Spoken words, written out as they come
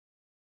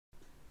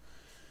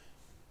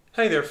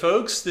Hey there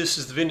folks, this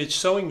is the Vintage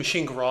Sewing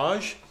Machine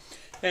Garage,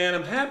 and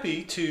I'm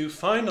happy to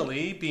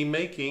finally be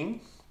making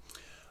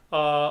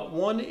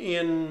one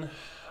in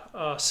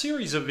a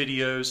series of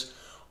videos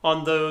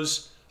on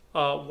those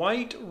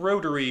White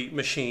Rotary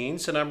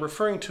machines, and I'm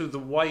referring to the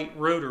White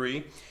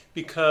Rotary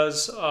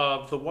because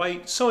of the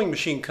White Sewing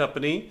Machine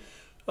Company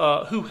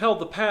who held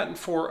the patent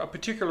for a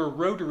particular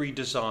rotary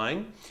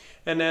design.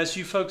 And as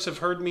you folks have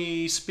heard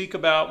me speak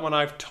about when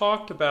I've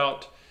talked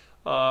about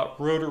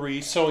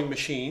rotary sewing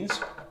machines,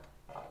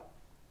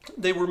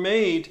 they were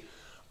made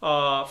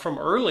from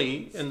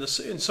early in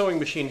sewing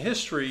machine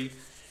history,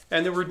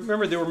 and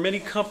remember there were many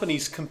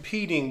companies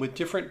competing with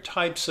different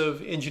types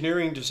of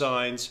engineering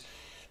designs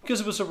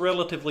because it was a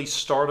relatively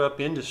startup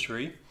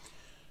industry.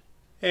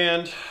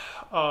 And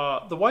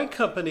the White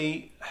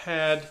Company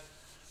had,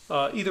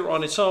 either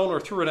on its own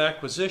or through an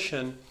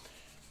acquisition,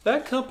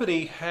 that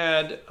company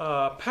had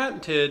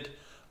patented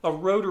a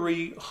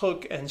rotary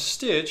hook and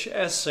stitch,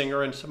 as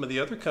Singer and some of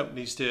the other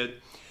companies did.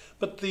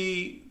 But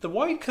the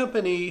White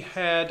Company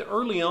had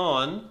early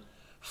on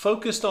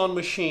focused on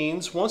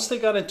machines. Once they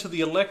got into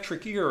the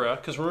electric era,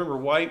 because remember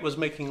White was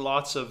making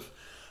lots of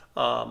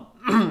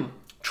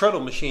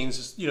treadle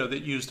machines,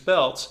 that used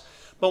belts.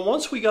 But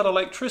once we got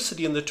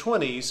electricity in the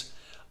 20s,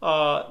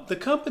 the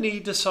company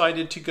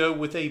decided to go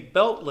with a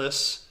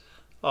beltless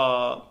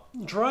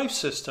drive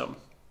system.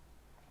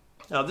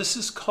 Now this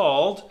is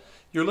called,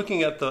 you're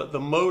looking at the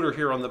motor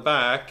here on the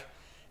back,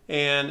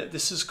 and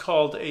this is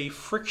called a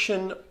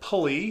friction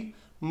pulley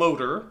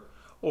motor,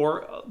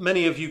 or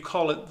many of you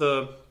call it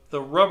the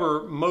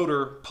rubber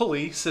motor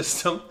pulley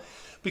system,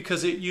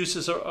 because it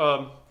uses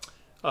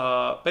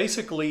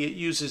basically it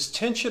uses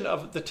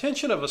the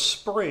tension of a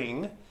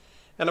spring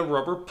and a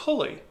rubber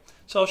pulley.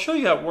 So I'll show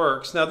you how it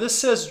works. Now this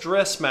says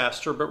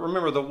Dressmaster, but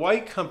remember the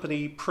White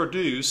Company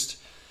produced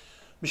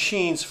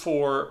machines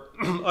for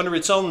under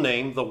its own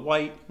name, the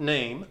White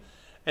name.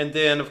 And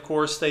then, of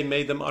course, they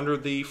made them under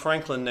the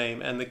Franklin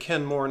name and the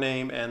Kenmore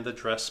name and the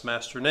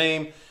Dressmaster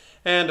name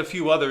and a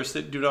few others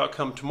that do not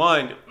come to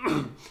mind.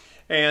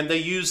 And they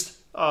used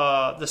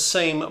the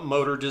same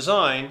motor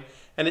design.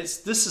 And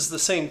this is the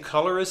same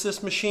color as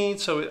this machine,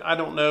 so I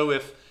don't know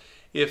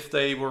if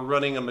they were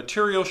running a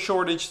material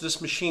shortage.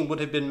 This machine would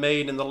have been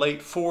made in the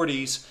late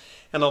 40s,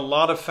 and a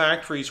lot of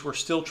factories were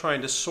still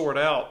trying to sort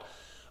out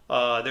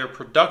their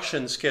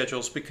production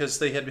schedules because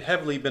they had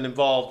heavily been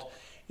involved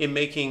in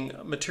making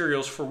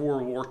materials for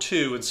World War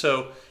II. And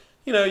so,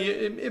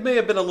 it may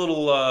have been a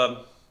little,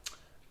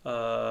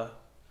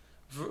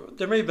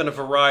 there may have been a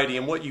variety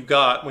in what you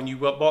got when you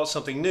bought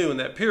something new in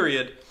that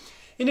period.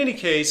 In any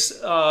case,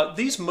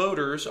 these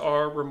motors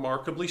are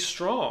remarkably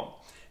strong.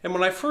 And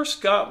when I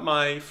first got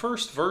my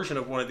first version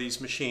of one of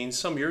these machines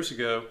some years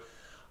ago,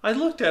 I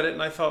looked at it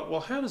and I thought,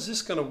 well, how is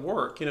this going to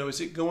work?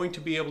 Is it going to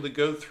be able to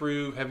go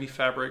through heavy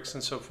fabrics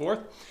and so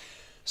forth?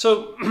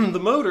 So the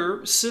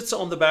motor sits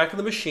on the back of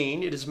the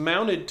machine. It is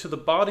mounted to the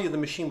body of the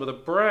machine with a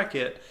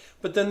bracket,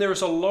 but then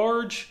there's a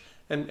large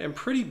and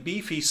pretty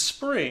beefy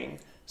spring.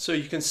 So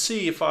you can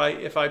see if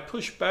I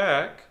push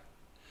back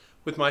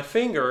with my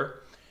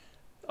finger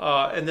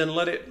and then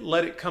let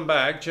it come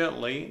back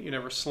gently, you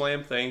never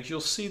slam things,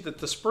 you'll see that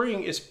the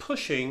spring is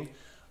pushing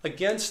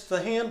against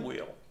the hand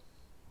wheel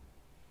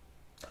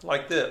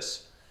like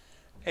this.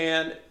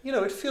 And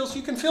it feels,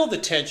 you can feel the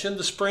tension.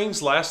 The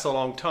springs last a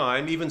long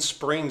time. Even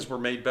springs were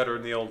made better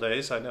in the old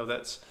days. I know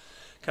that's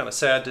kind of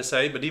sad to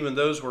say, but even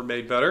those were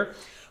made better.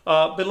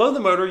 Below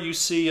the motor you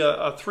see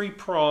a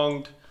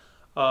three-pronged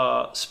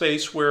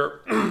space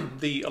where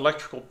the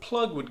electrical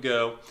plug would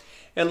go.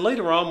 And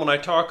later on when I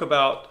talk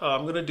about,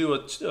 I'm going to do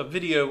a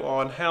video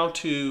on how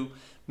to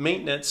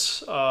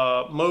maintenance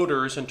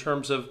motors in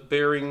terms of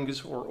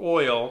bearings or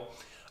oil.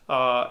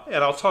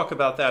 And I'll talk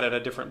about that in a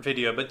different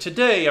video. But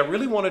today I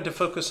really wanted to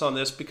focus on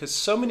this because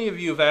so many of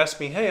you have asked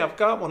me, hey, I've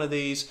got one of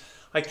these,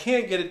 I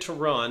can't get it to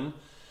run.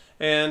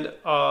 And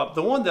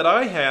the one that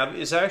I have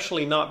is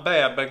actually not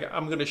bad, but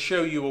I'm going to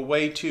show you a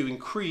way to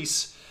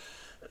increase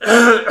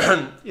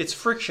its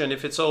friction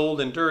if it's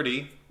old and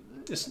dirty.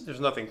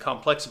 There's nothing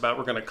complex about it.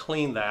 We're going to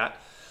clean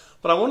that.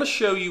 But I want to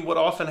show you what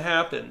often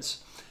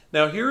happens.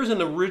 Now here's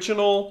an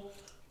original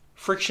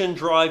friction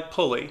drive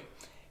pulley.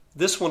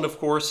 This one, of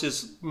course,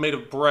 is made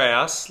of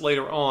brass.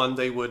 Later on,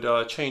 they would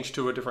change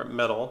to a different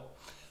metal.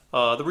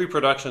 The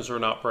reproductions are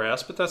not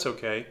brass, but that's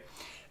okay.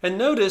 And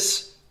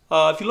notice,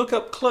 if you look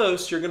up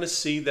close, you're going to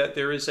see that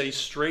there is a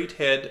straight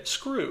head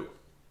screw.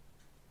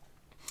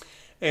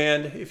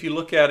 And if you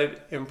look at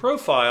it in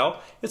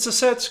profile, it's a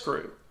set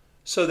screw.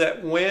 So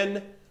that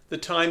when the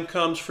time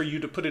comes for you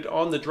to put it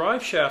on the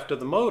drive shaft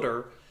of the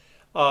motor,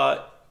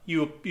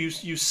 you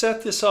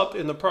set this up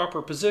in the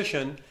proper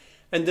position,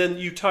 and then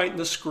you tighten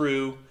the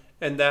screw,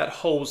 and that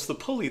holds the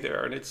pulley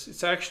there, and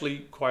it's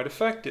actually quite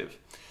effective.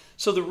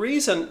 So the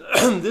reason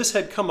this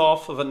had come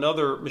off of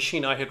another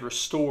machine I had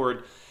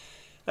restored,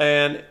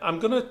 and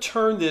I'm going to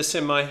turn this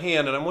in my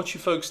hand, and I want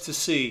you folks to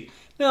see.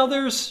 Now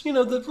there's,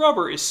 the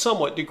rubber is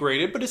somewhat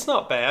degraded, but it's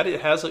not bad.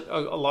 It has a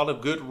lot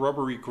of good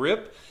rubbery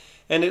grip,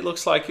 and it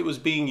looks like it was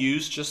being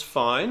used just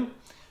fine.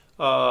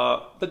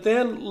 But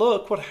then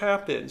look what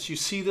happens. You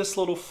see this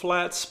little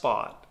flat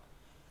spot.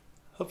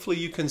 Hopefully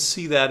you can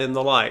see that in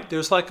the light.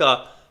 There's like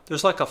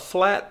a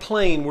flat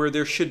plane where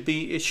it should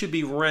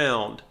be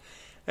round.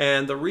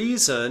 And the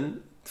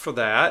reason for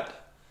that,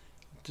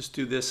 just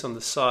do this on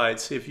the side,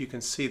 see if you can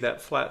see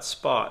that flat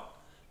spot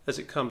as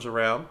it comes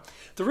around.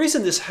 The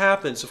reason this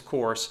happens, of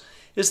course,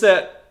 is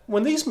that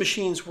when these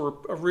machines were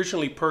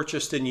originally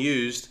purchased and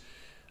used,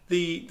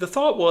 the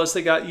thought was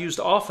they got used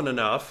often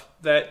enough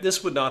that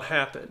this would not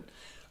happen.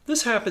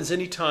 This happens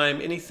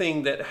anytime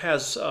anything that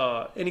has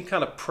any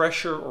kind of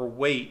pressure or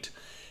weight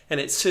and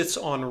it sits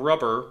on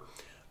rubber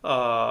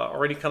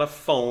or any kind of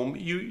foam,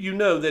 you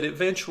know that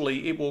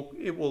eventually it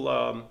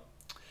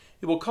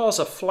will cause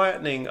a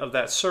flattening of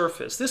that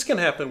surface. This can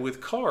happen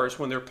with cars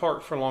when they're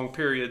parked for long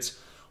periods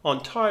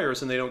on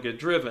tires and they don't get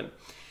driven.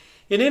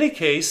 In any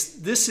case,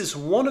 this is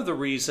one of the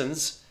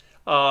reasons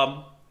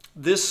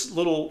this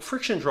little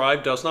friction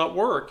drive does not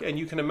work. And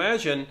you can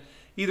imagine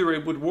either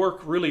it would work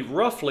really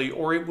roughly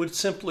or it would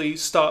simply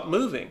stop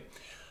moving.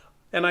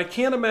 And I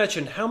can't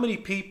imagine how many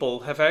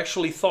people have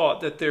actually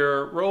thought that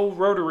their old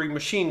rotary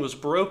machine was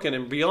broken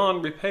and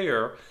beyond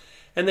repair,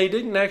 and they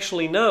didn't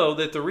actually know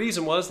that the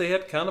reason was they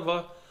had kind of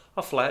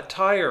a flat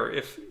tire,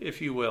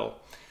 if you will.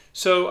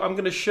 So I'm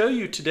going to show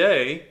you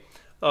today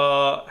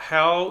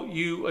how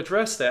you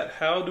address that.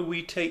 How do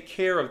we take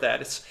care of that?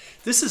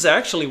 This is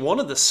actually one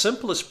of the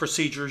simplest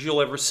procedures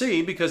you'll ever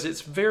see because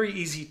it's very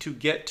easy to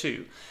get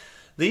to.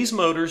 These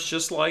motors,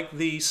 just like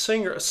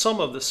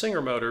some of the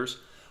Singer motors,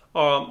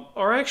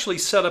 are actually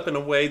set up in a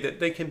way that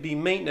they can be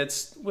maintained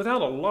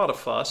without a lot of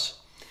fuss.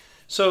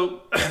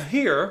 So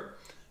here,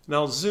 and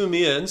I'll zoom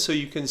in so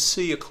you can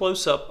see a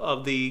close-up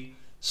of the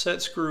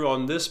set screw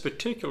on this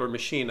particular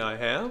machine I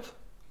have.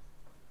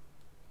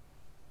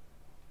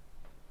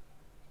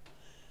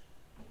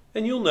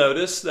 And you'll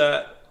notice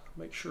that,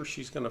 make sure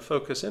she's going to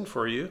focus in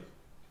for you,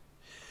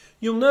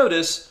 you'll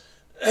notice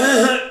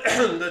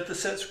that the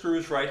set screw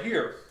is right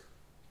here.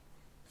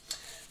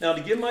 Now,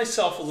 to give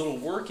myself a little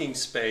working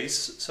space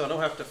so I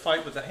don't have to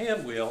fight with the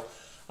hand wheel,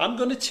 I'm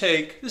going to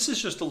take, this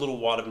is just a little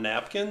wad of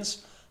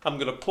napkins, I'm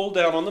going to pull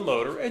down on the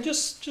motor and I'm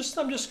just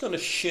going to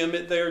shim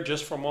it there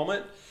just for a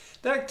moment.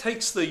 That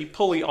takes the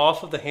pulley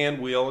off of the hand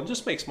wheel and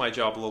just makes my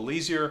job a little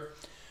easier,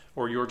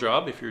 or your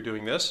job if you're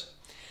doing this.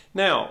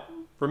 Now,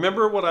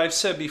 remember what I've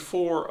said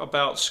before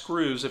about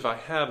screws if I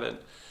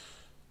haven't.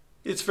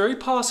 It's very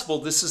possible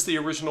this is the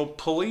original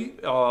pulley,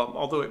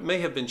 although it may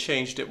have been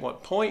changed at one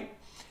point.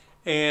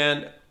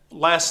 And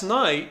last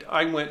night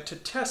I went to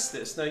test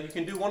this. Now you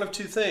can do one of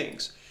two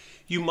things.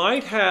 You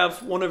might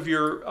have one of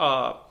your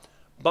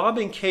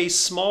bobbin case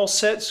small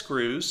set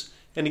screws,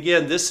 and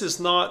again, this is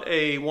not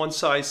a one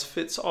size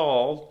fits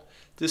all.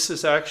 This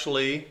is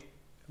actually,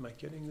 am I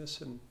getting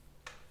this in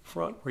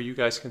front where you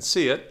guys can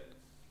see it?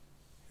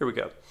 Here we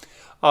go.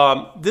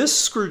 This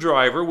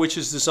screwdriver, which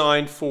is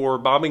designed for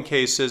bobbin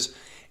cases,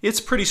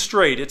 it's pretty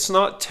straight. It's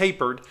not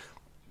tapered.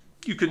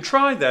 You can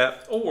try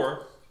that,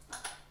 or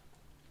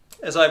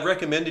as I've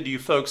recommended to you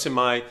folks in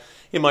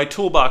my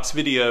toolbox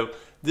video,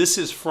 this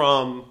is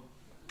from,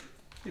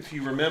 if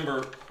you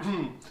remember,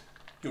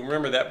 you'll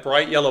remember that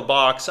bright yellow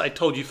box. I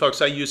told you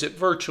folks I use it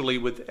virtually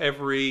with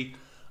every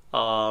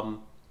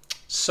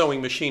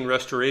sewing machine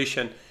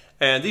restoration.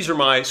 And these are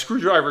my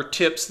screwdriver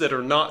tips that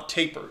are not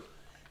tapered.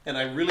 And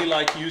I really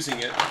like using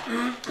it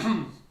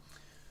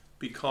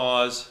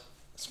because,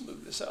 let's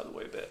move this out of the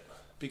way a bit,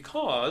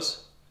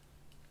 because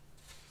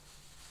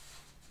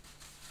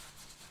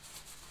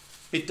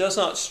it does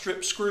not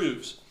strip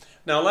screws.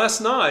 Now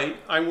last night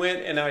I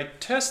went and I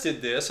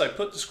tested this. I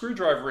put the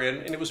screwdriver in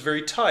and it was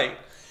very tight.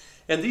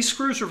 And these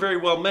screws are very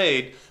well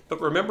made, but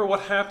remember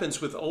what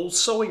happens with old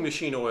sewing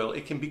machine oil.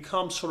 It can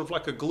become sort of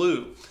like a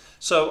glue.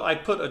 So I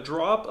put a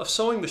drop of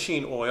sewing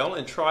machine oil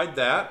and tried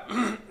that.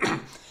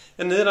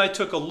 And then I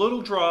took a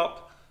little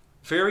drop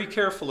very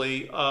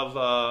carefully of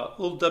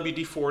a little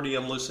WD-40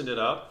 and loosened it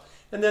up.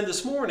 And then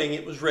this morning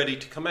it was ready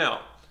to come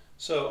out.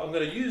 So I'm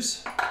going to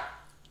use,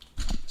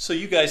 so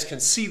you guys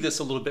can see this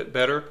a little bit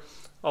better,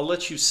 I'll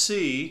let you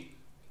see.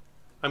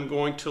 I'm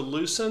going to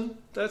loosen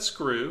that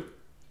screw,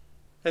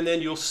 and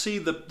then you'll see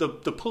the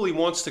pulley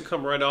wants to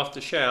come right off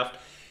the shaft.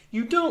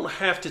 You don't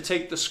have to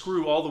take the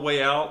screw all the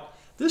way out.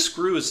 This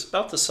screw is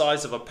about the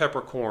size of a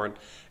peppercorn,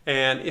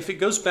 and if it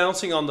goes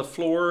bouncing on the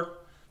floor,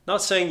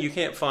 not saying you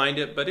can't find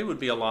it, but it would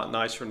be a lot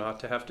nicer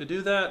not to have to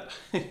do that.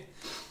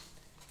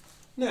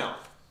 Now,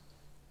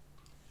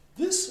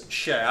 this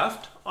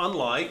shaft,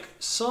 unlike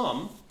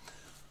some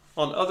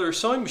on other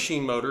sewing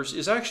machine motors,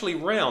 is actually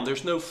round.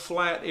 There's no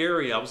flat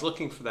area. I was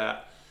looking for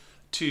that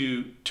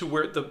to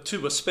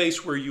a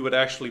space where you would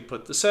actually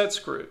put the set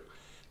screw.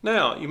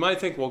 Now, you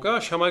might think, well,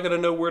 gosh, how am I going to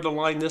know where to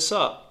line this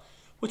up?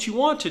 What you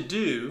want to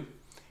do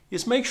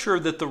is make sure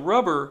that the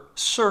rubber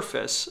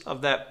surface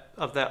of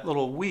that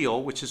little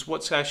wheel, which is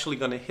what's actually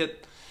going to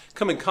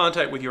come in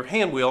contact with your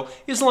hand wheel,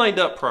 is lined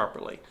up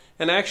properly.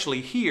 And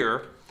actually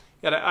here,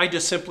 I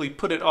just simply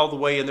put it all the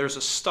way, and there's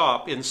a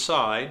stop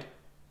inside.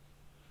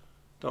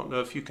 Don't know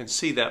if you can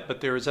see that,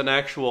 but there is an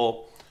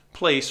actual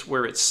place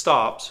where it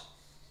stops.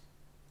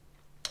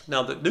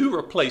 Now the new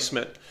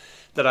replacement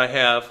that I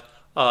have,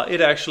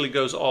 it actually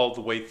goes all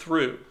the way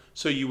through.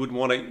 So you would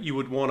want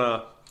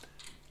to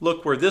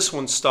look where this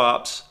one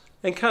stops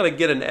and kind of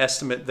get an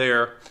estimate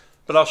there.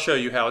 But I'll show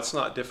you how. It's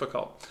not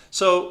difficult.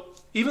 So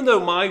even though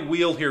my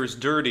wheel here is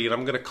dirty, and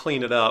I'm going to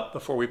clean it up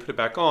before we put it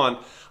back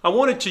on, I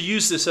wanted to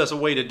use this as a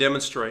way to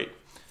demonstrate.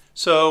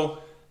 So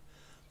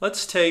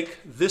let's take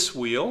this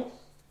wheel.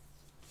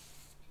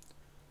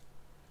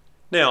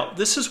 Now,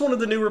 this is one of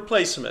the new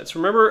replacements.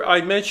 Remember,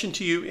 I mentioned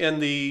to you in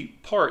the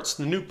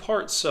new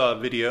parts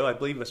video, I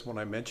believe that's when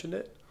I mentioned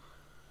it.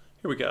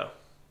 Here we go.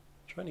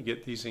 Trying to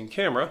get these in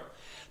camera.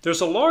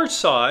 There's a large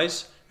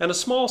size and a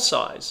small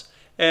size.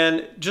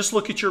 And just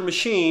look at your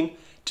machine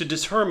to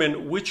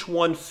determine which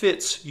one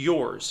fits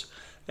yours.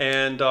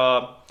 And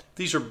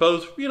these are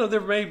both, you know, they're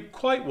made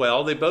quite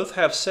well. They both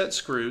have set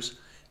screws.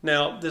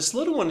 Now, this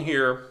little one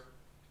here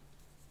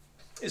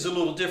is a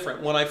little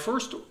different. When I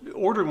first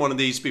ordered one of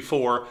these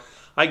before,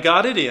 I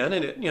got it in,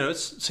 and it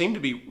seemed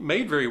to be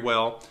made very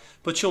well,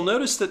 but you'll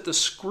notice that the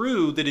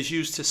screw that is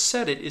used to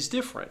set it is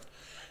different.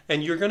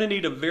 And you're going to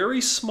need a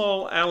very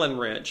small Allen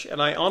wrench,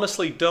 and I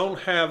honestly don't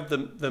have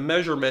the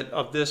measurement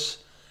of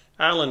this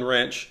Allen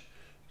wrench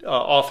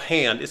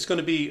offhand. It's going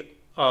to be,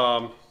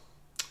 trying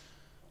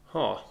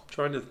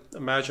to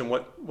imagine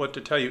what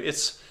to tell you.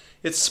 It's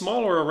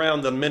smaller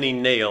around the mini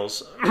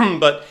nails,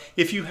 but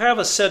if you have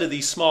a set of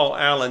these small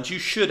Allens, you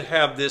should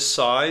have this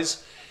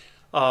size.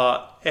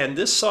 And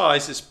this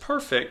size is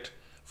perfect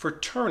for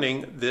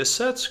turning this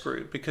set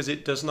screw because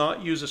it does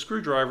not use a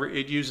screwdriver.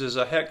 It uses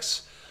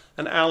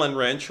an Allen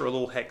wrench or a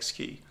little hex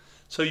key.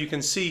 So you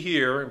can see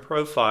here in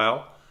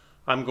profile,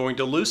 I'm going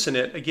to loosen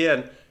it.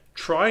 Again,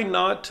 try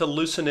not to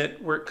loosen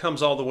it where it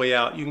comes all the way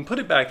out. You can put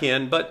it back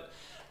in, but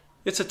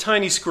it's a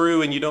tiny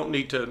screw and you don't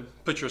need to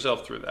put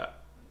yourself through that.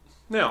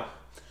 Now,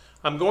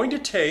 I'm going to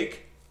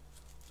take,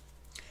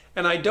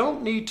 and I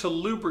don't need to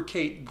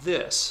lubricate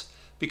this,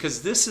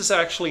 because this is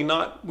actually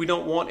not, we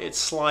don't want it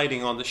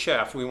sliding on the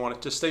shaft. We want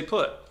it to stay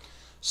put.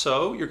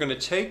 So you're going to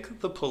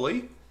take the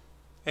pulley,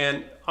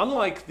 and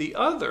unlike the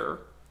other,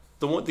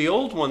 the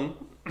old one,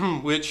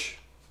 which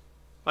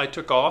I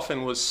took off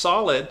and was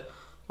solid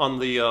on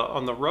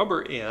the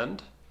rubber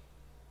end,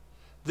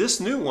 this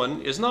new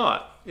one is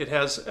not. It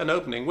has an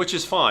opening, which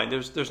is fine.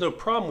 There's no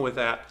problem with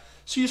that.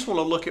 So you just want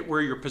to look at where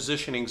your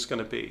positioning is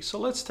going to be. So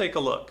let's take a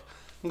look.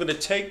 I'm going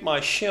to take my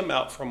shim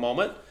out for a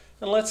moment.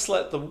 And let's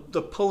let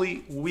the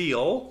pulley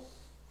wheel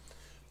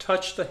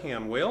touch the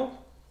hand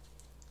wheel,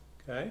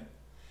 okay?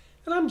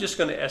 And I'm just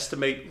going to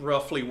estimate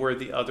roughly where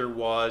the other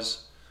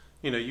was.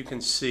 You know, you can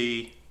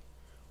see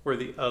where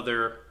the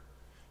other,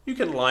 you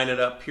can line it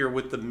up here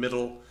with the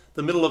middle.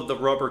 The middle of the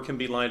rubber can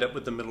be lined up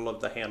with the middle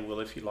of the hand wheel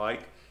if you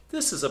like.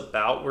 This is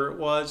about where it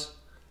was.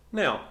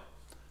 Now,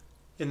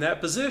 in that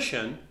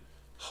position,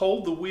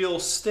 hold the wheel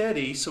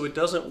steady so it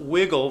doesn't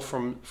wiggle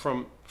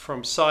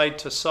from side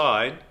to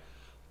side,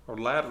 or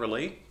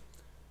laterally,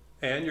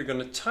 and you're going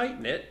to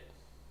tighten it.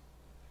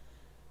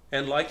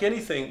 And like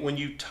anything, when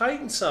you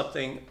tighten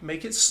something,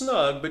 make it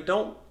snug, but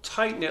don't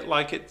tighten it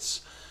like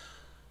it's,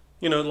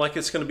 you know, like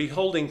it's going to be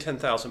holding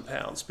 10,000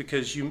 pounds,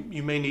 because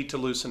you may need to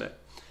loosen it.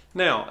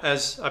 Now,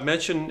 as I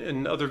mentioned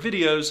in other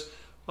videos,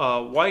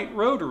 White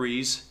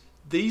Rotaries,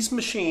 these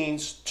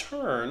machines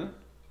turn.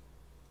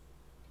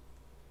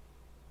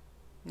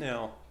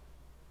 Now,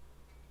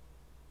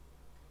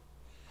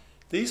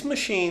 these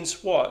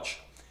machines, watch.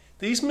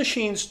 These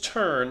machines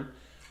turn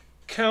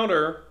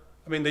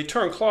they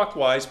turn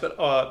clockwise, but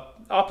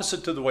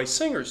opposite to the way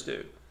Singers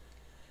do.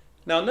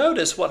 Now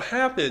notice what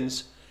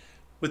happens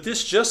with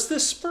just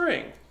this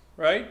spring,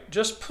 right?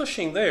 Just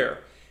pushing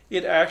there.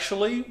 It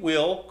actually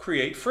will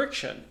create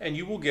friction and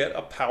you will get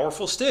a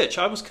powerful stitch.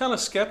 I was kind of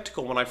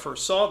skeptical when I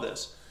first saw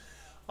this.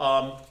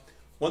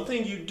 One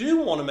thing you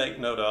do want to make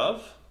note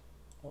of,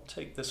 I'll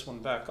take this one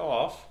back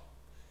off,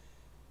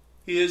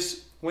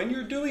 is when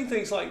you're doing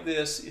things like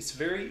this, it's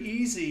very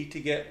easy to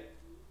get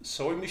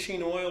sewing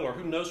machine oil or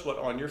who knows what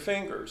on your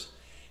fingers.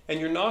 And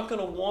you're not going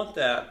to want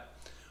that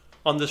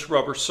on this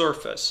rubber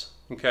surface,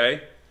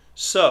 okay?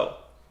 So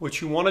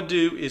what you want to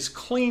do is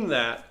clean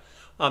that.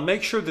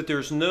 Make sure that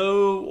there's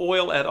no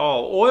oil at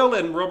all. Oil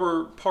and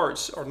rubber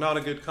parts are not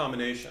a good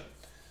combination.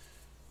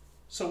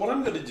 So what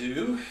I'm going to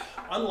do,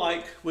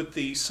 unlike with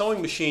the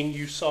sewing machine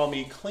you saw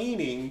me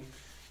cleaning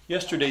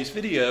yesterday's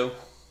video,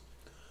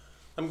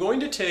 I'm going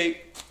to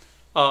take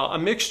a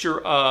mixture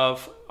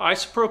of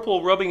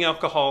isopropyl rubbing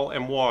alcohol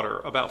and water,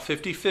 about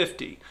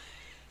 50-50.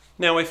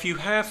 Now if you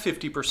have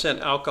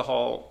 50%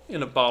 alcohol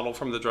in a bottle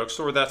from the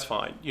drugstore, that's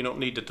fine. You don't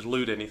need to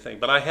dilute anything.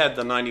 But I had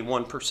the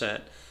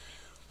 91%,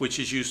 which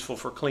is useful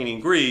for cleaning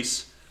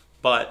grease,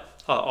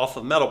 but off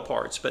of metal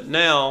parts. But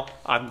now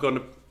I'm going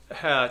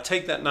to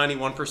take that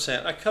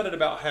 91%. I cut it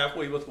about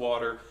halfway with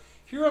water.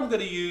 Here I'm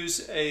going to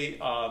use a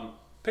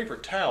paper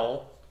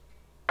towel,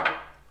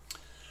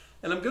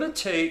 and I'm going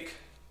to take,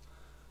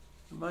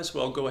 I might as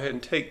well go ahead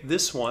and take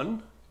this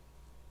one,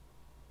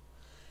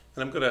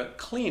 and I'm going to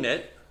clean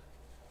it,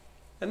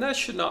 and that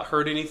should not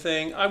hurt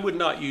anything. I would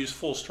not use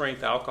full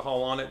strength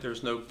alcohol on it.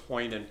 There's no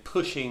point in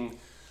pushing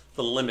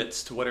the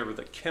limits to whatever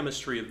the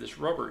chemistry of this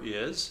rubber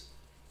is.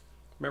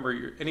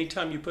 Remember,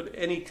 anytime you put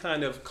any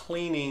kind of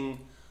cleaning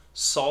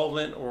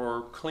solvent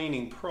or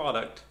cleaning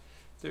product,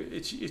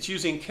 it's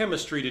using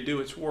chemistry to do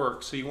its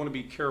work, so you want to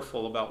be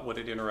careful about what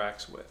it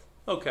interacts with.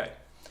 Okay,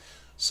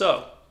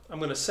 so I'm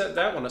going to set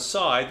that one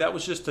aside. That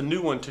was just a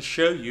new one to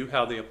show you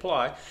how they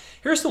apply.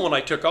 Here's the one I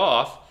took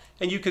off,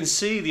 and you can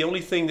see the only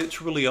thing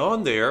that's really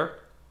on there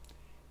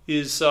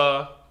is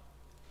looks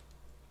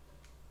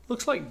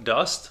like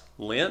dust,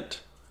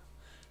 lint,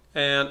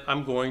 and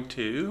I'm going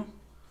to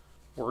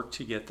work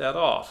to get that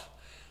off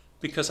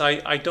because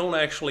I don't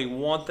actually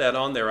want that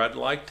on there. I'd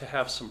like to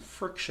have some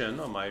friction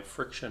on my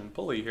friction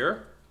pulley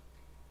here.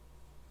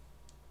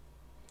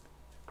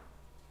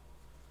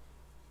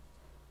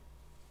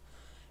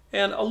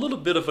 And a little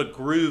bit of a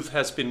groove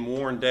has been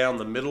worn down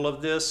the middle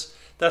of this.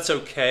 That's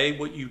okay.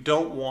 What you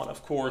don't want,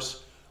 of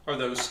course, are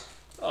those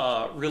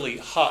really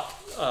hot,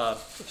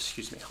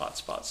 hot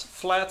spots,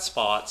 flat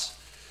spots,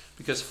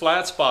 because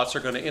flat spots are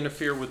going to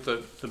interfere with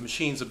the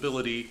machine's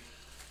ability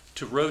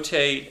to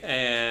rotate,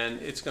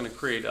 and it's going to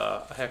create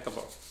a heck of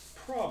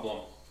a problem.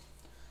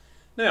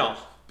 Now,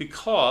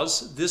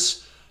 because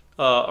this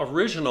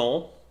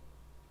original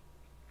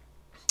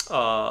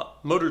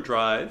motor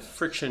drive,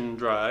 friction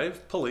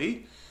drive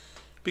pulley,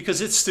 because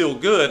it's still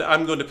good,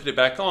 I'm going to put it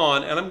back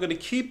on, and I'm going to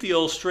keep the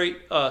old straight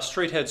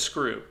head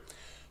screw.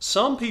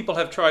 Some people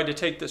have tried to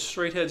take the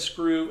straight head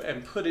screw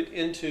and put it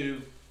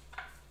into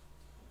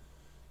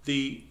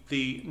the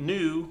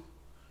new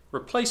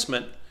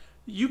replacement.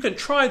 You can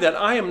try that.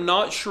 I am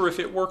not sure if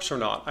it works or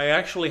not. I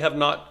actually have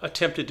not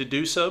attempted to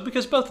do so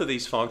because both of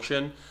these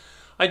function.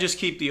 I just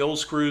keep the old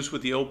screws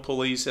with the old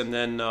pulleys, and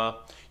then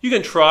you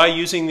can try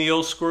using the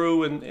old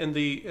screw in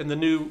the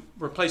new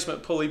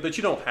replacement pulley, but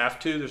you don't have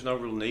to. There's no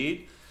real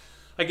need.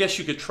 I guess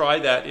you could try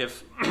that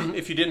if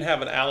if you didn't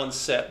have an Allen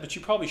set, but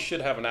you probably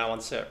should have an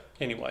Allen set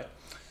anyway.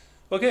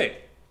 Okay.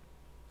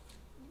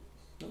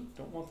 No,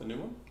 don't want the new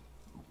one.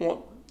 I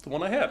want the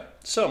one I have.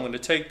 So I'm going to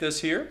take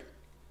this here.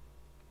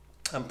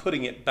 I'm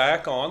putting it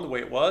back on the way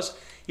it was.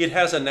 It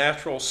has a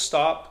natural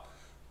stop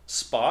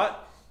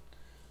spot.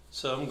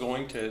 So I'm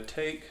going to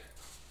take,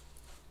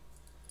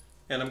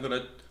 and I'm going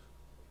to,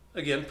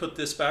 again, put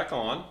this back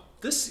on.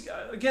 This,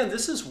 again,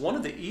 this is one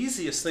of the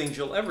easiest things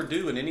you'll ever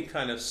do in any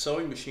kind of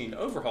sewing machine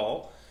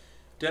overhaul.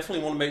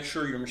 Definitely want to make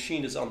sure your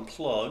machine is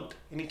unplugged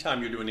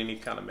anytime you're doing any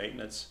kind of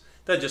maintenance.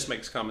 That just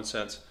makes common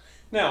sense.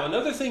 Now,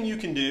 another thing you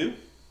can do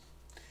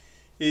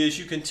is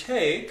you can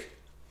take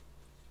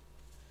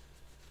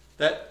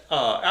that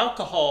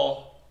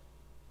alcohol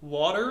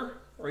water,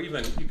 or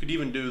even you could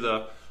even do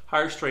the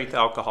higher strength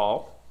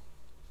alcohol.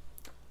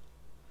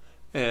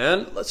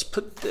 And let's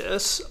put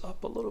this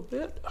up a little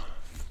bit.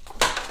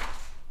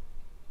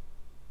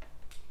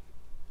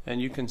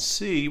 And you can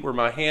see where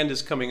my hand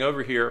is coming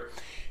over here.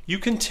 You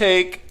can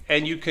take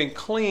and you can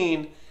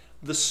clean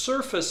the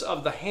surface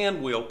of the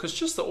hand wheel, because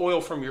just the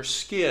oil from your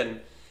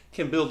skin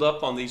can build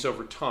up on these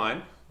over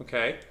time,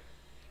 okay?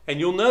 And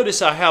you'll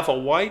notice I have a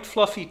white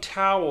fluffy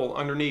towel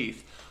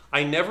underneath.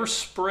 I never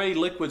spray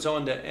liquids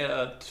onto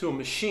to a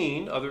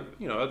machine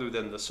other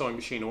than the sewing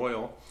machine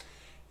oil.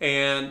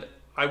 And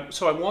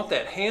so I want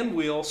that hand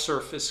wheel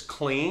surface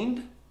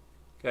cleaned,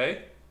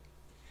 okay?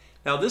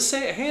 Now this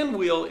hand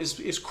wheel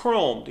is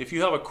chromed. If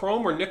you have a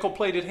chrome or nickel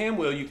plated hand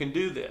wheel, you can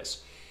do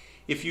this.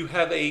 If you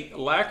have a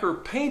lacquer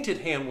painted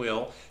hand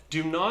wheel,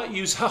 do not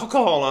use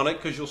alcohol on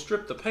it because you'll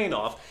strip the paint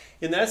off.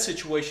 In that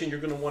situation, you're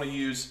going to want to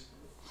use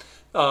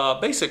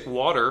basic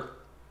water,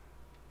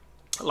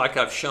 like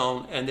I've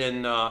shown, and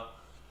then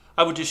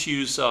I would just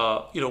use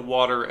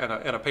water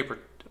and a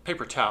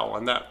paper towel,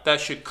 and that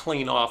should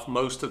clean off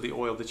most of the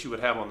oil that you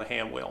would have on the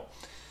hand wheel.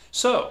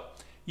 So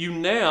you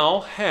now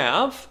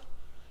have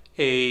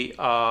a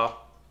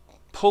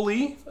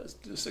pulley.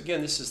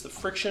 This is the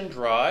friction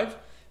drive,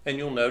 and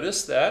you'll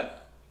notice that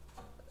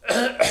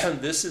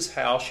this is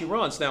how she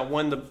runs. Now,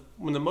 when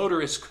the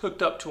motor is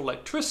hooked up to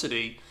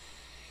electricity,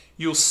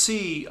 you'll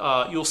see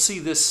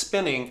this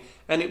spinning,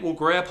 and it will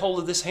grab hold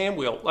of this hand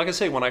wheel. Like I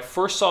say, when I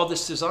first saw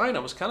this design, I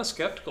was kind of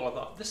skeptical. I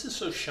thought, this is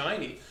so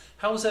shiny.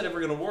 How is that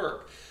ever going to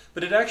work?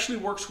 But it actually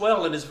works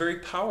well and is very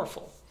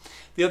powerful.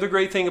 The other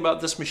great thing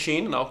about this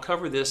machine, and I'll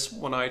cover this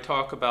when I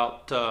talk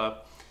about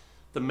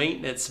the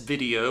maintenance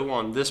video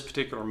on this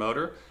particular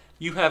motor,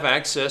 you have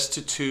access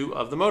to 2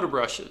 of the motor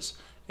brushes.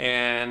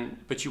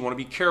 But you want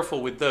to be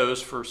careful with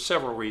those for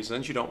several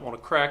reasons. You don't want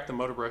to crack the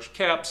motor brush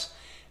caps,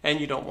 and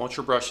you don't want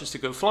your brushes to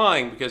go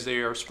flying because they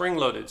are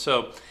spring-loaded.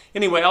 So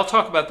anyway, I'll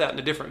talk about that in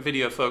a different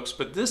video, folks.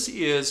 But this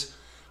is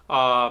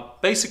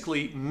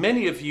basically,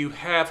 many of you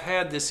have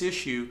had this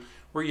issue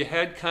where you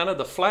had kind of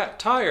the flat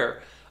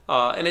tire,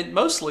 and it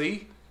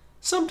mostly,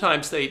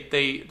 sometimes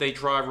they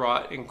dry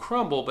rot and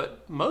crumble,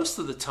 but most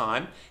of the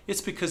time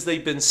it's because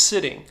they've been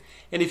sitting.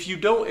 And if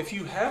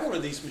you have one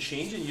of these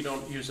machines and you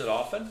don't use it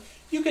often,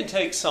 you can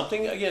take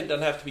something, again, it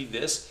doesn't have to be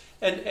this,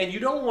 and you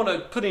don't want to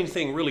put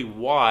anything really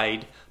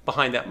wide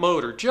behind that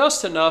motor.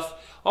 Just enough,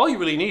 all you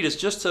really need is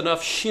just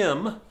enough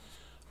shim,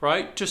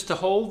 right, just to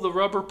hold the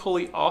rubber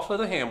pulley off of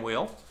the hand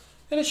wheel.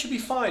 and it should be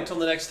fine till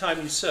the next time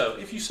you sew.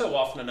 If you sew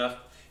often enough,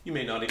 you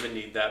may not even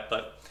need that.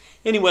 But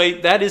anyway,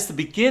 that is the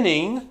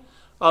beginning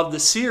of the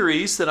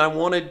series that I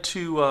wanted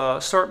to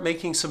start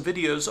making some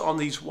videos on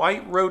these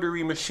White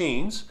Rotary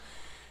machines.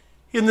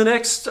 In the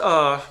next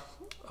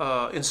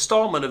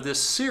installment of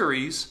this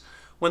series,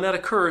 when that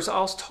occurs,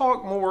 I'll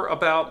talk more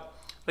about,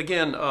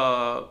 again,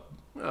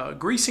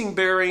 greasing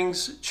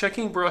bearings,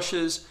 checking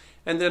brushes,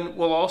 and then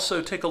we'll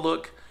also take a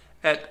look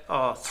at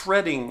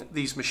threading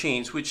these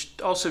machines, which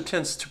also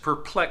tends to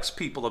perplex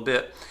people a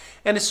bit.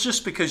 And it's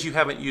just because you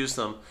haven't used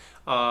them.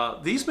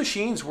 These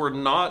machines were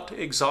not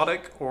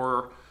exotic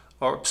or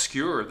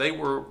obscure. They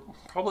were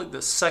probably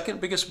the second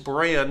biggest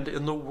brand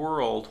in the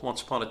world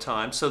once upon a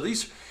time. So they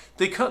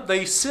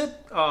sit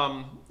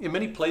in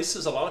many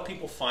places. A lot of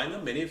people find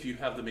them. Many of you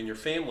have them in your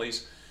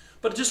families.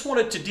 But I just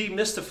wanted to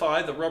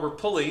demystify the rubber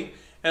pulley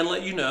and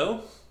let you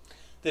know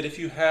that if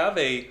you have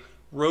a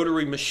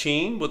rotary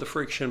machine with a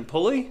friction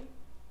pulley,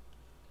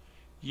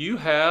 you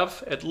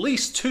have at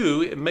least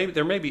two.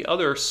 There may be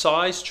other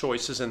size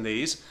choices in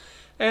these,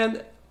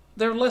 and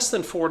they're less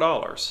than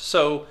 $4.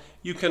 So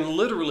you can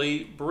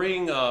literally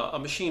bring a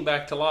machine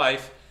back to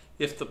life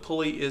if the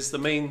pulley is the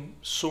main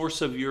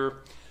source of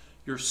your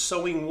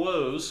sewing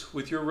woes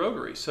with your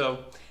rotary.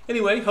 So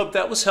anyway, hope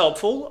that was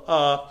helpful.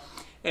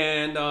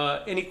 And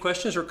any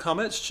questions or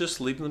comments, just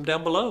leave them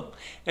down below.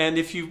 And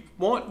if you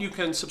want, you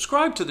can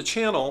subscribe to the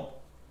channel,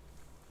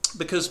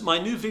 because my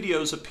new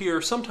videos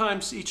appear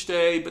sometimes each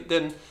day, but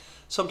then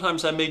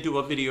sometimes I may do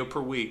a video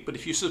per week. But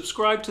if you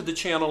subscribe to the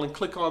channel and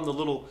click on the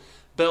little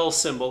bell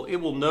symbol, it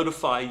will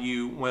notify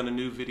you when a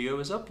new video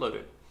is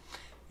uploaded.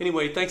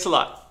 Anyway, thanks a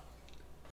lot.